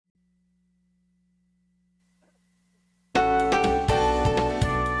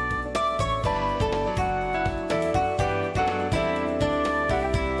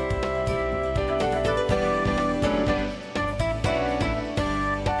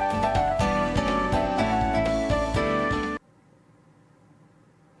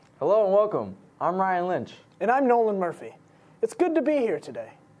welcome. I'm Ryan Lynch. And I'm Nolan Murphy. It's good to be here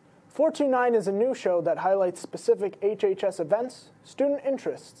today. 429 is a new show that highlights specific HHS events, student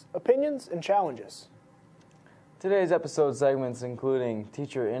interests, opinions, and challenges. Today's episode segments including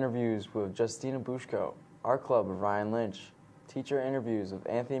teacher interviews with Justina Bushko, Art Club of Ryan Lynch, teacher interviews of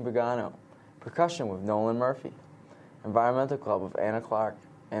Anthony Pagano, Percussion with Nolan Murphy, Environmental Club of Anna Clark,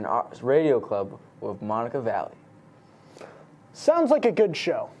 and Radio Club with Monica Valley. Sounds like a good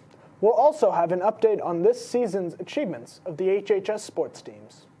show. We'll also have an update on this season's achievements of the HHS sports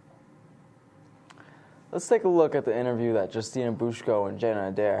teams. Let's take a look at the interview that Justina Bushko and Jenna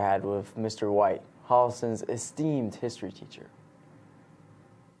Adair had with Mr. White, Holliston's esteemed history teacher.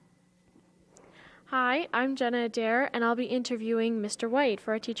 Hi, I'm Jenna Adair, and I'll be interviewing Mr. White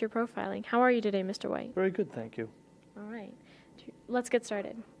for our teacher profiling. How are you today, Mr. White? Very good, thank you. All right. Let's get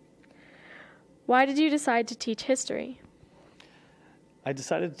started. Why did you decide to teach history? I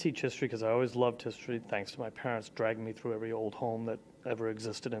decided to teach history because I always loved history, thanks to my parents dragging me through every old home that ever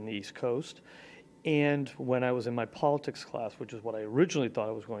existed in the East Coast. And when I was in my politics class, which is what I originally thought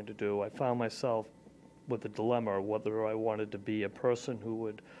I was going to do, I found myself with a dilemma whether I wanted to be a person who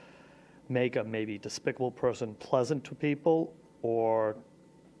would make a maybe despicable person pleasant to people or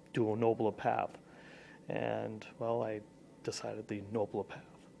do a nobler path. And, well, I decided the nobler path.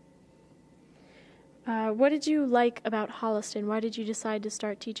 What did you like about Holliston? Why did you decide to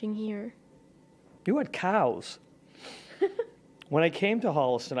start teaching here? You had cows. When I came to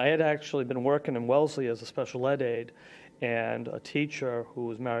Holliston, I had actually been working in Wellesley as a special ed aide, and a teacher who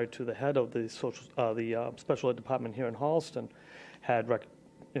was married to the head of the special ed department here in Holliston had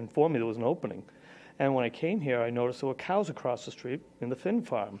informed me there was an opening. And when I came here, I noticed there were cows across the street in the Finn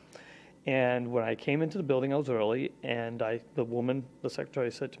farm. And when I came into the building, I was early, and the secretary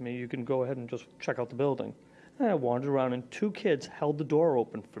said to me, "You can go ahead and just check out the building." And I wandered around, and two kids held the door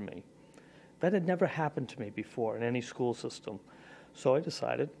open for me. That had never happened to me before in any school system. So I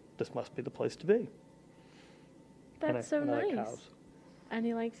decided this must be the place to be. That's so nice. I like cows. And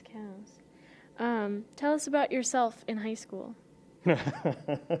he likes cows. Tell us about yourself in high school.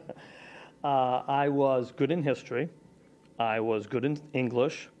 I was good in history. I was good in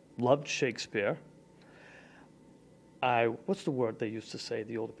English. Loved Shakespeare. What's the word they used to say?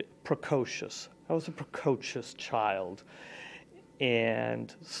 Precocious. I was a precocious child.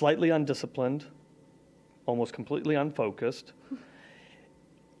 And slightly undisciplined, almost completely unfocused,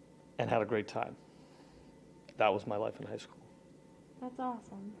 and had a great time. That was my life in high school. That's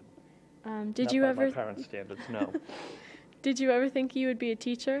awesome. Not by my parents' standards, no. Did you ever think you would be a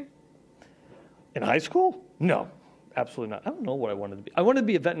teacher? In high school? No, absolutely not. I don't know what I wanted to be. I wanted to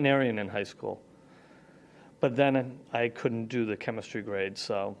be a veterinarian in high school. But then I couldn't do the chemistry grade,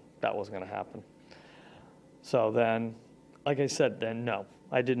 so that wasn't going to happen. So then, like I said, no,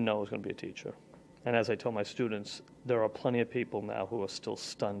 I didn't know I was going to be a teacher. And as I told my students, there are plenty of people now who are still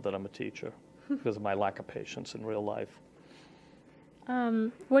stunned that I'm a teacher because of my lack of patience in real life.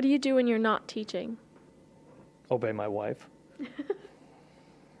 What do you do when you're not teaching? Obey my wife.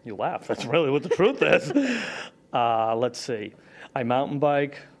 You laugh. That's really what the truth is. Let's see. I mountain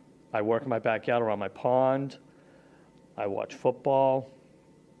bike. I work in my backyard around my pond. I watch football.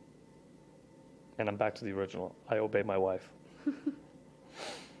 And I'm back to the original. I obey my wife.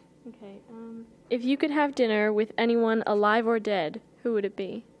 Okay. If you could have dinner with anyone alive or dead, who would it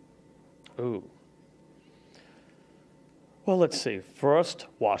be? Ooh. Well, let's see. First,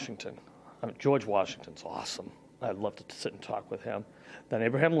 Washington. George Washington's awesome. I'd love to sit and talk with him. Then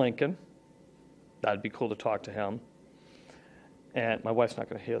Abraham Lincoln. That'd be cool to talk to him. And my wife's not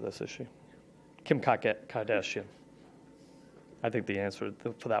going to hear this, is she? Kim Kardashian. I think the answer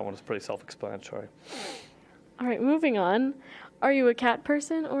for that one is pretty self-explanatory. All right, moving on. Are you a cat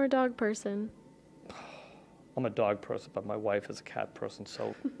person or a dog person? I'm a dog person, but my wife is a cat person,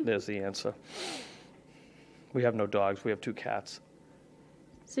 so there's the answer. We have no dogs. We have 2 cats.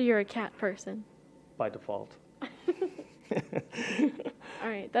 So you're a cat person? By default. All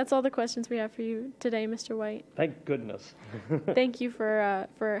right, that's all the questions we have for you today, Mr. White. Thank goodness. Thank you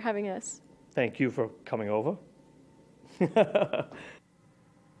for having us. Thank you for coming over.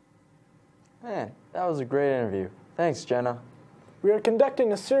 Man, that was a great interview. Thanks, Jenna. We are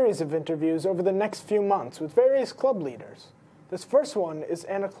conducting a series of interviews over the next few months with various club leaders. This first one is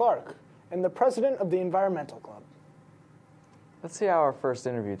Anna Clark, and the president of the Environmental Club. Let's see how our first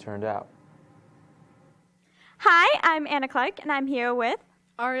interview turned out. Hi, I'm Anna Clark, and I'm here with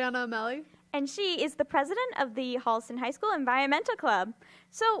Ariana O'Malley. And she is the president of the Holliston High School Environmental Club.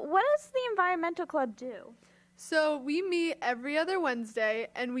 So what does the Environmental Club do? So we meet every other Wednesday,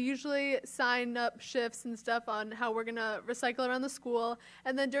 and we usually sign up shifts and stuff on how we're going to recycle around the school.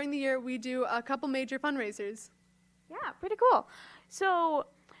 And then during the year, we do a couple major fundraisers. Yeah, pretty cool. So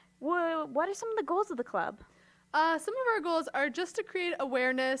what are some of the goals of the club? Some of our goals are just to create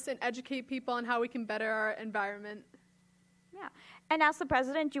awareness and educate people on how we can better our environment. Yeah. And as the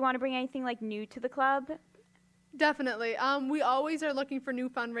president, do you want to bring anything like new to the club? Definitely. We always are looking for new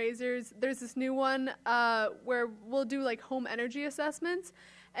fundraisers. There's this new one where we'll do like home energy assessments.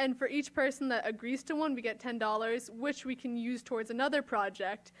 And for each person that agrees to one, we get $10, which we can use towards another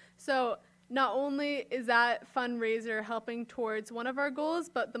project. So not only is that fundraiser helping towards one of our goals,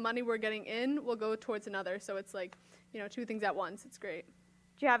 but the money we're getting in will go towards another. So it's like, two things at once. It's great.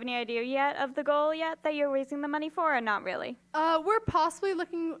 Do you have any idea yet of the goal yet that you're raising the money for, or not really? We're possibly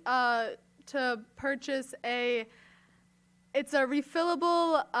looking to purchase it's a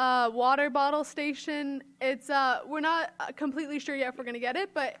refillable water bottle station. We're not completely sure yet if we're going to get it,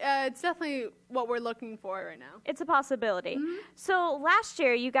 but it's definitely what we're looking for right now. It's a possibility. Mm-hmm. So last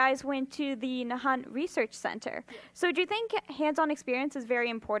year, you guys went to the Nahant Research Center. Yeah. So do you think hands-on experience is very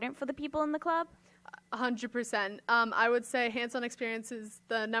important for the people in the club? 100%. I would say hands-on experience is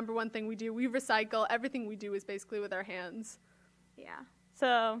the number one thing we do. We recycle. Everything we do is basically with our hands. Yeah.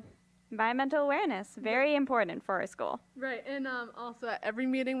 So environmental awareness, very important for our school. Right, and also at every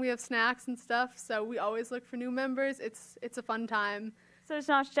meeting we have snacks and stuff, so we always look for new members. It's a fun time. So it's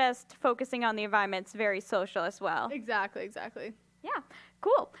not just focusing on the environment, it's very social as well. Exactly. Yeah,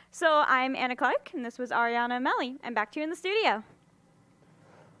 cool. So I'm Anna Clark, and this was Ariana Melli, and back to you in the studio.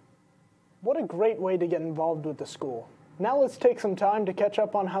 What a great way to get involved with the school. Now let's take some time to catch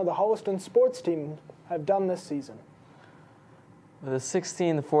up on how the Holliston sports team have done this season. With a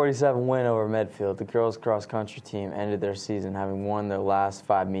 16-47 win over Medfield, the girls cross-country team ended their season having won their last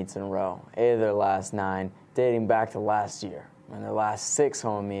 5 meets in a row, 8 of their last 9 dating back to last year, and their last 6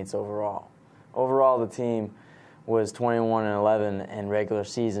 home meets overall. Overall, the team was 21-11 in regular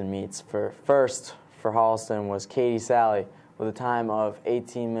season meets. First for Holliston was Katie Sally with a time of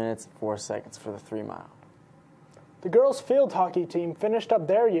 18 minutes and 4 seconds for the 3-mile. The girls' field hockey team finished up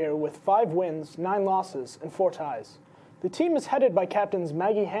their year with 5 wins, 9 losses, and 4 ties. The team is headed by captains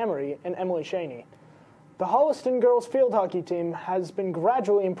Maggie Hammery and Emily Shaney. The Holliston girls field hockey team has been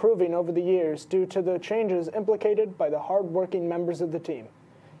gradually improving over the years due to the changes implicated by the hard-working members of the team.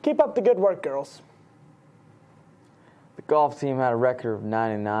 Keep up the good work, girls. The golf team had a record of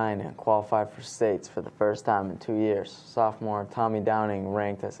 9-9 and qualified for states for the first time in 2 years. Sophomore Tommy Downing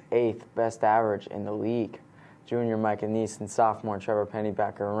ranked as 8th best average in the league. Junior Micah Neese and sophomore Trevor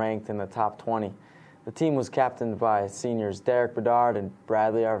Pennybacker ranked in the top 20. The team was captained by seniors Derek Bedard and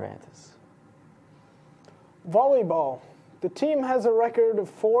Bradley Arvantes. Volleyball. The team has a record of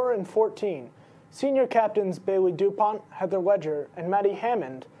 4-14. Senior captains Bailey DuPont, Heather Ledger, and Maddie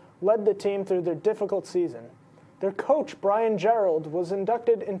Hammond led the team through their difficult season. Their coach, Brian Gerald, was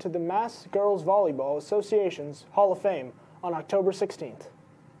inducted into the Mass Girls Volleyball Association's Hall of Fame on October 16th.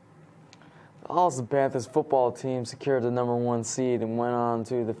 The Holliston Panthers football team secured the #1 seed and went on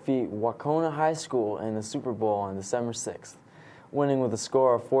to defeat Wacona High School in the Super Bowl on December 6th. Winning with a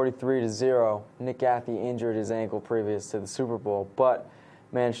score of 43-0, Nick Gaffey injured his ankle previous to the Super Bowl, but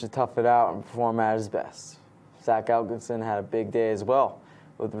managed to tough it out and perform at his best. Zach Elkinson had a big day as well,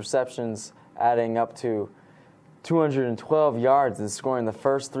 with receptions adding up to 212 yards and scoring the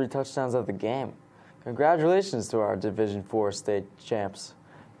first 3 touchdowns of the game. Congratulations to our Division IV state champs.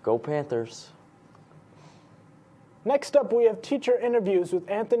 Go Panthers. Next up, we have teacher interviews with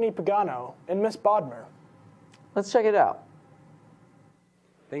Anthony Pagano and Miss Bodmer. Let's check it out.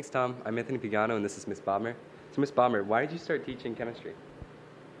 Thanks, Tom. I'm Anthony Pagano, and this is Miss Bodmer. So, Miss Bodmer, why did you start teaching chemistry?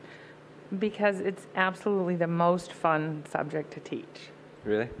 Because it's absolutely the most fun subject to teach.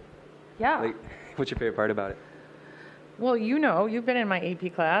 Really? Yeah. What's your favorite part about it? Well, you've been in my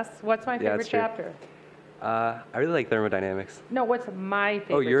AP class. What's my favorite chapter? I really like thermodynamics. No, what's my favorite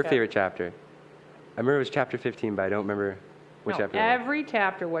chapter? Oh, your favorite chapter. I remember it was chapter 15, but I don't remember which chapter. Every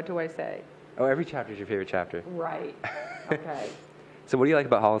chapter, what do I say? Oh, every chapter is your favorite chapter. Right. Okay. So what do you like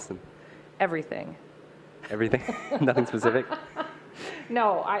about Holliston? Everything. Everything? Nothing specific?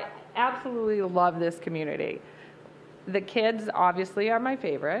 No, I absolutely love this community. The kids obviously are my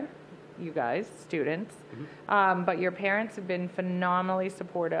favorite, you guys, students. Mm-hmm. But your parents have been phenomenally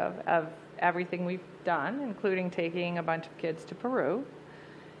supportive of everything we've done, including taking a bunch of kids to Peru.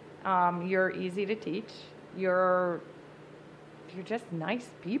 You're easy to teach. You're just nice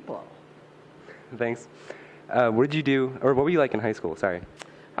people. Thanks. What did you do, or what were you like in high school? Sorry.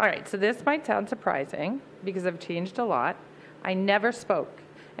 All right, so this might sound surprising because I've changed a lot. I never spoke.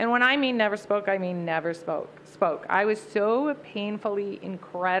 And when I mean never spoke, I mean never spoke. I was so painfully,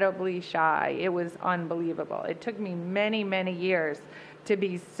 incredibly shy. It was unbelievable. It took me many, many years to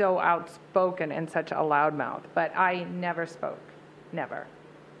be so outspoken and such a loudmouth, but I never spoke. Never.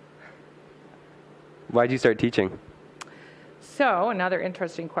 Why did you start teaching? So, another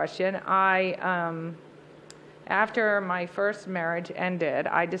interesting question. After my first marriage ended,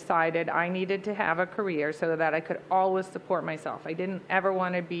 I decided I needed to have a career so that I could always support myself. I didn't ever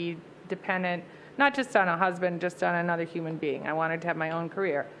want to be dependent, not just on a husband, just on another human being. I wanted to have my own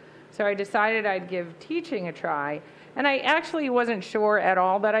career. So I decided I'd give teaching a try. And I actually wasn't sure at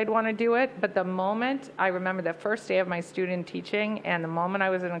all that I'd want to do it, but the moment, I remember the first day of my student teaching, and the moment I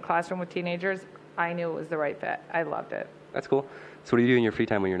was in a classroom with teenagers, I knew it was the right fit. I loved it. That's cool. So what do you do in your free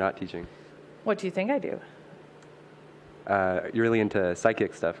time when you're not teaching? What do you think I do? You're really into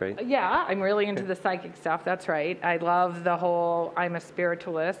psychic stuff, right? Yeah, I'm really into the psychic stuff, that's right. I love the whole, I'm a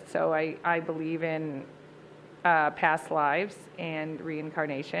spiritualist, so I believe in past lives and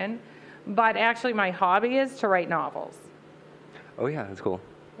reincarnation. But actually my hobby is to write novels. Oh yeah, that's cool.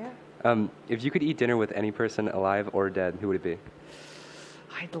 Yeah. If you could eat dinner with any person alive or dead, who would it be?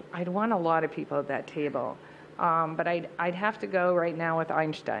 I'd want a lot of people at that table. But I'd have to go right now with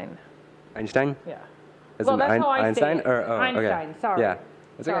Einstein. Einstein? Yeah. As well, in that's how I Einstein? say it. Or, Einstein, okay. sorry. Yeah.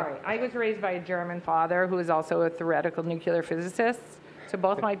 That's Sorry. okay. I was raised by a German father who was also a theoretical nuclear physicist. So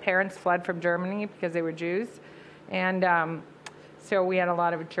both my parents fled from Germany because they were Jews. And so we had a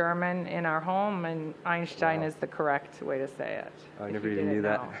lot of German in our home, and Einstein is the correct way to say it. Oh, I if never you even didn't knew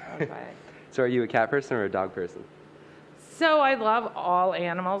that. know. Okay. So are you a cat person or a dog person? So I love all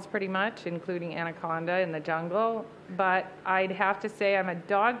animals pretty much, including anaconda in the jungle. But I'd have to say I'm a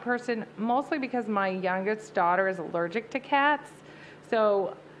dog person, mostly because my youngest daughter is allergic to cats.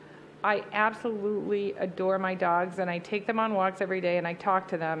 So I absolutely adore my dogs, and I take them on walks every day, and I talk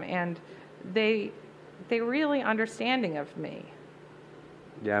to them, and they're really understanding of me.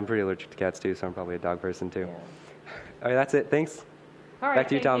 Yeah, I'm pretty allergic to cats too, so I'm probably a dog person too. Yeah. All right, that's it. Thanks. All right, Back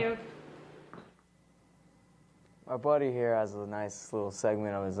to you, Tom. you. Our buddy here has a nice little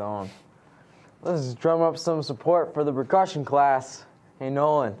segment of his own. Let's drum up some support for the percussion class. Hey,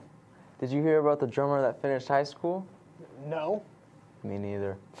 Nolan, did you hear about the drummer that finished high school? No. Me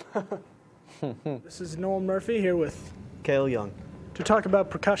neither. This is Noel Murphy here with Kale Young. to talk about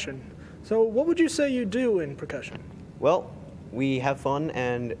percussion. So what would you say you do in percussion? Well, we have fun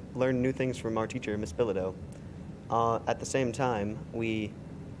and learn new things from our teacher, Miss Bilodeau. At the same time, we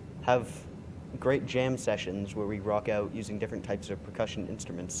have great jam sessions where we rock out using different types of percussion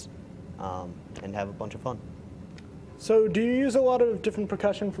instruments and have a bunch of fun. So do you use a lot of different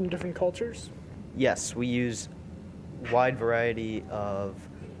percussion from different cultures? Yes, we use wide variety of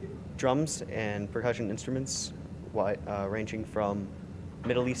drums and percussion instruments, ranging from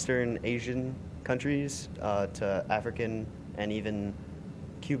Middle Eastern, Asian countries to African and even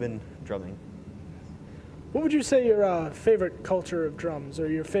Cuban drumming. What would you say your favorite culture of drums or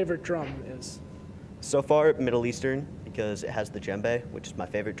your favorite drum is? So far, Middle Eastern, because it has the djembe, which is my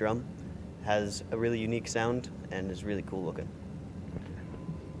favorite drum. Has a really unique sound and is really cool looking.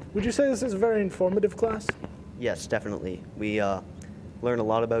 Would you say this is a very informative class? Yes, definitely. We learn a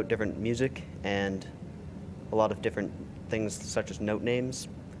lot about different music and a lot of different things such as note names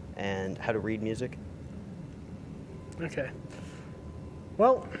and how to read music. Okay.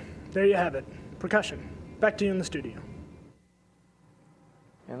 Well, there you have it. Percussion. Back to you in the studio.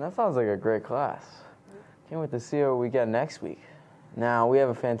 And that sounds like a great class. Can't wait to see what we get next week. Now, we have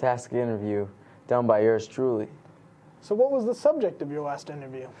a fantastic interview done by yours truly. So what was the subject of your last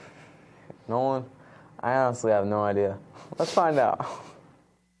interview? Nolan, I honestly have no idea. Let's find out.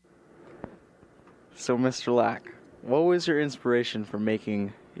 So, Mr. Lack, what was your inspiration for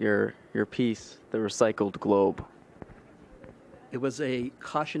making your piece, The Recycled Globe? It was a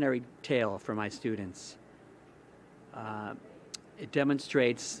cautionary tale for my students. It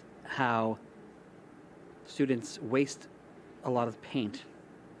demonstrates how students waste a lot of paint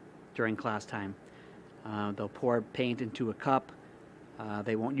during class time. They'll pour paint into a cup.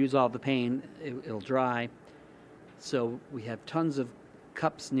 They won't use all the paint. It'll dry. So we have tons of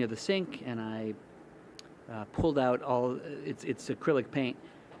cups near the sink, and I pulled out all, it's acrylic paint,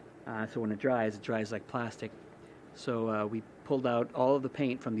 so when it dries like plastic. So we pulled out all of the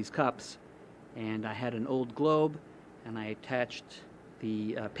paint from these cups, and I had an old globe, and I attached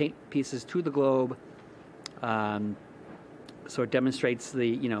the paint pieces to the globe, so it demonstrates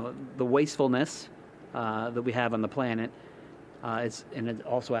the wastefulness that we have on the planet. And it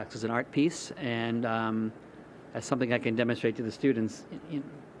also acts as an art piece, and as something I can demonstrate to the students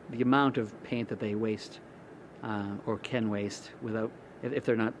the amount of paint that they waste or can waste without if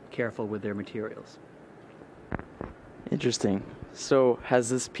they're not careful with their materials. Interesting. So has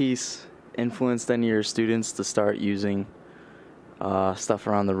this piece influenced any of your students to start using stuff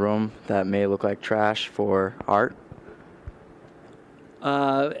around the room that may look like trash for art?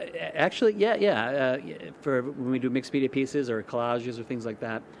 Actually, yeah. For when we do mixed media pieces or collages or things like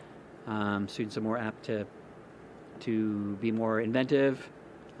that, students are more apt to be more inventive,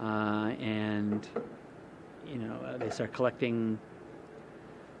 and they start collecting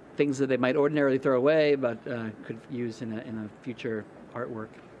things that they might ordinarily throw away, but could use in a future artwork.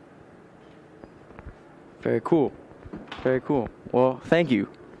 Very cool. Very cool. Well, thank you.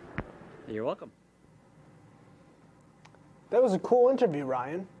 You're welcome. That was a cool interview,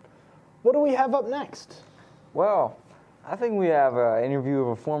 Ryan. What do we have up next? Well, I think we have an interview of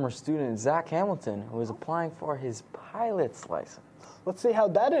a former student, Zach Hamilton, who is applying for his pilot's license. Let's see how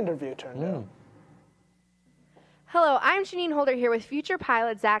that interview turned out. Hello, I'm Janine Holder here with future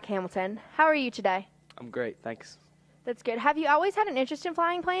pilot Zach Hamilton. How are you today? I'm great, thanks. That's good. Have you always had an interest in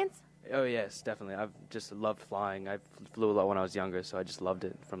flying planes? Oh, yes, definitely. I've just loved flying. I flew a lot when I was younger, so I just loved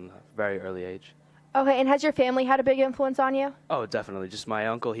it from a very early age. Okay, and has your family had a big influence on you? Oh, definitely. Just my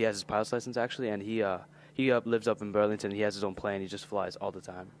uncle, he has his pilot's license, actually, and he lives up in Burlington. He has his own plane. He just flies all the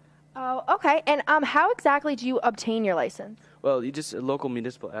time. Oh, okay. And how exactly do you obtain your license? Well, you just a local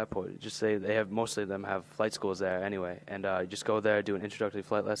municipal airport. You just say mostly of them have flight schools there anyway, and you just go there, do an introductory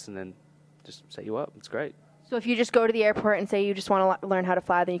flight lesson, and just set you up. It's great. So if you just go to the airport and say you just want to learn how to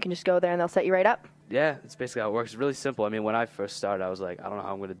fly, then you can just go there and they'll set you right up? Yeah, it's basically how it works. It's really simple. I mean, when I first started, I was like, I don't know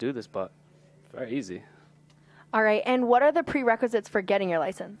how I'm going to do this, but it's very easy. All right. And what are the prerequisites for getting your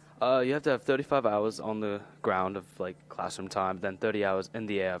license? You have to have 35 hours on the ground of classroom time, then 30 hours in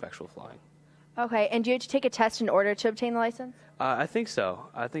the air of actual flying. Okay. And do you have to take a test in order to obtain the license? I think so.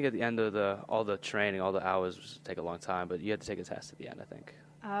 I think at the end of all the training, all the hours take a long time, but you have to take a test at the end, I think.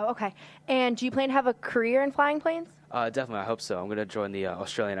 Oh, okay. And do you plan to have a career in flying planes? Definitely, I hope so. I'm going to join the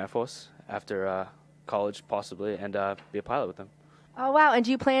Australian Air Force after college, possibly, and be a pilot with them. Oh, wow. And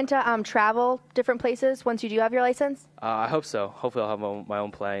do you plan to travel different places once you do have your license? I hope so. Hopefully I'll have my own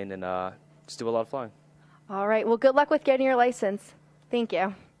plane and just do a lot of flying. All right. Well, good luck with getting your license. Thank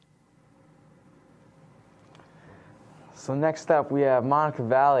you. So next up, we have Monica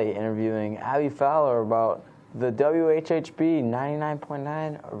Valley interviewing Abby Fowler about the WHHB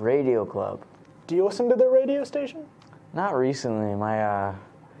 99.9 Radio Club. Do you listen to the radio station? Not recently. My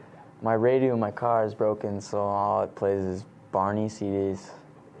radio in my car is broken, so all it plays is Barney CDs.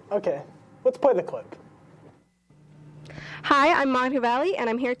 Okay, let's play the clip. Hi, I'm Monica Valley, and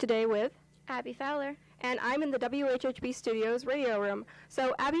I'm here today with Abby Fowler. And I'm in the WHHB Studios radio room.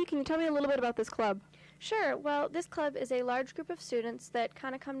 So, Abby, can you tell me a little bit about this club? Sure. Well, this club is a large group of students that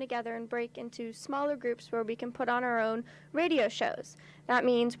kind of come together and break into smaller groups where we can put on our own radio shows. That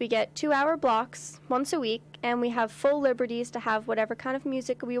means we get 2-hour blocks once a week, and we have full liberties to have whatever kind of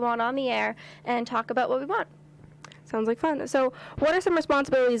music we want on the air and talk about what we want. Sounds like fun. So what are some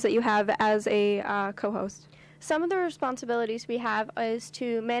responsibilities that you have as a co-host? Some of the responsibilities we have is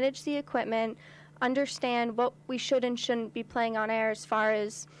to manage the equipment, understand what we should and shouldn't be playing on air as far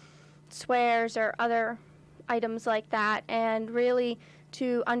as swears or other items like that, and really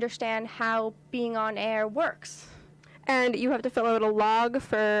to understand how being on air works. And you have to fill out a log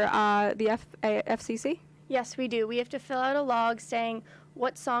for the FCC? Yes, we do. We have to fill out a log saying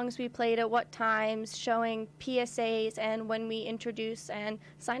what songs we played at what times, showing PSAs, and when we introduce and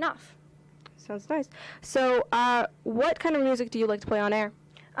sign off. Sounds nice. So what kind of music do you like to play on air?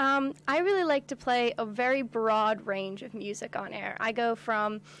 I really like to play a very broad range of music on air. I go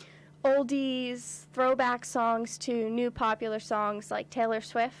from oldies, throwback songs to new popular songs like Taylor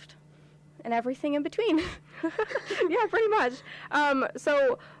Swift and everything in between. Yeah, pretty much.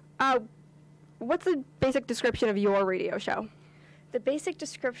 So what's the basic description of your radio show? The basic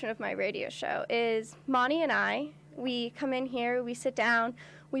description of my radio show is Monty and I, we come in here, we sit down,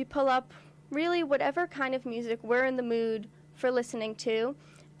 we pull up really whatever kind of music we're in the mood for listening to,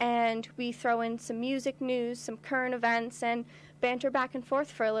 and we throw in some music news, some current events, and banter back and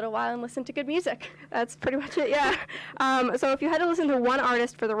forth for a little while and listen to good music. That's pretty much it, yeah. So if you had to listen to one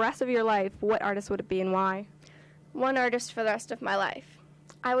artist for the rest of your life, what artist would it be and why? One artist for the rest of my life.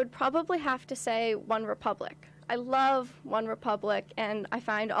 I would probably have to say One Republic. I love One Republic, and I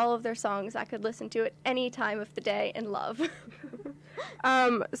find all of their songs I could listen to at any time of the day and love.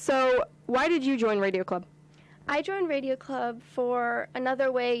 So why did you join Radio Club? I joined Radio Club for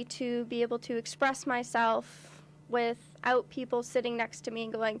another way to be able to express myself without people sitting next to me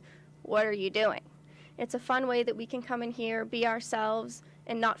and going, "What are you doing?" It's a fun way that we can come in here, be ourselves,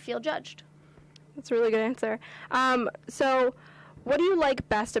 and not feel judged. That's a really good answer. So What do you like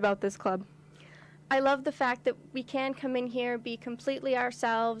best about this club? I love the fact that we can come in here, be completely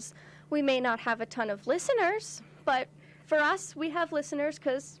ourselves. We may not have a ton of listeners, but for us, we have listeners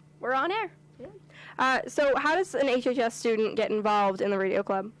because we're on air. So how does an HHS student get involved in the radio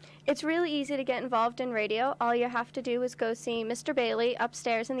club? It's really easy to get involved in radio. All you have to do is go see Mr. Bailey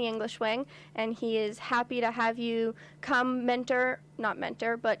upstairs in the English wing, and he is happy to have you come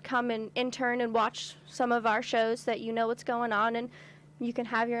come and intern and watch some of our shows that you know what's going on, and you can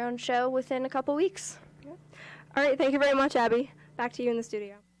have your own show within a couple weeks. All right, thank you very much, Abby. Back to you in the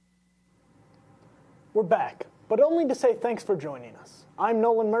studio. We're back, but only to say thanks for joining us. I'm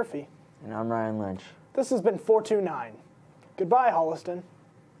Nolan Murphy. And I'm Ryan Lynch. This has been 429. Goodbye, Holliston.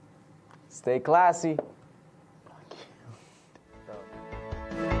 Stay classy.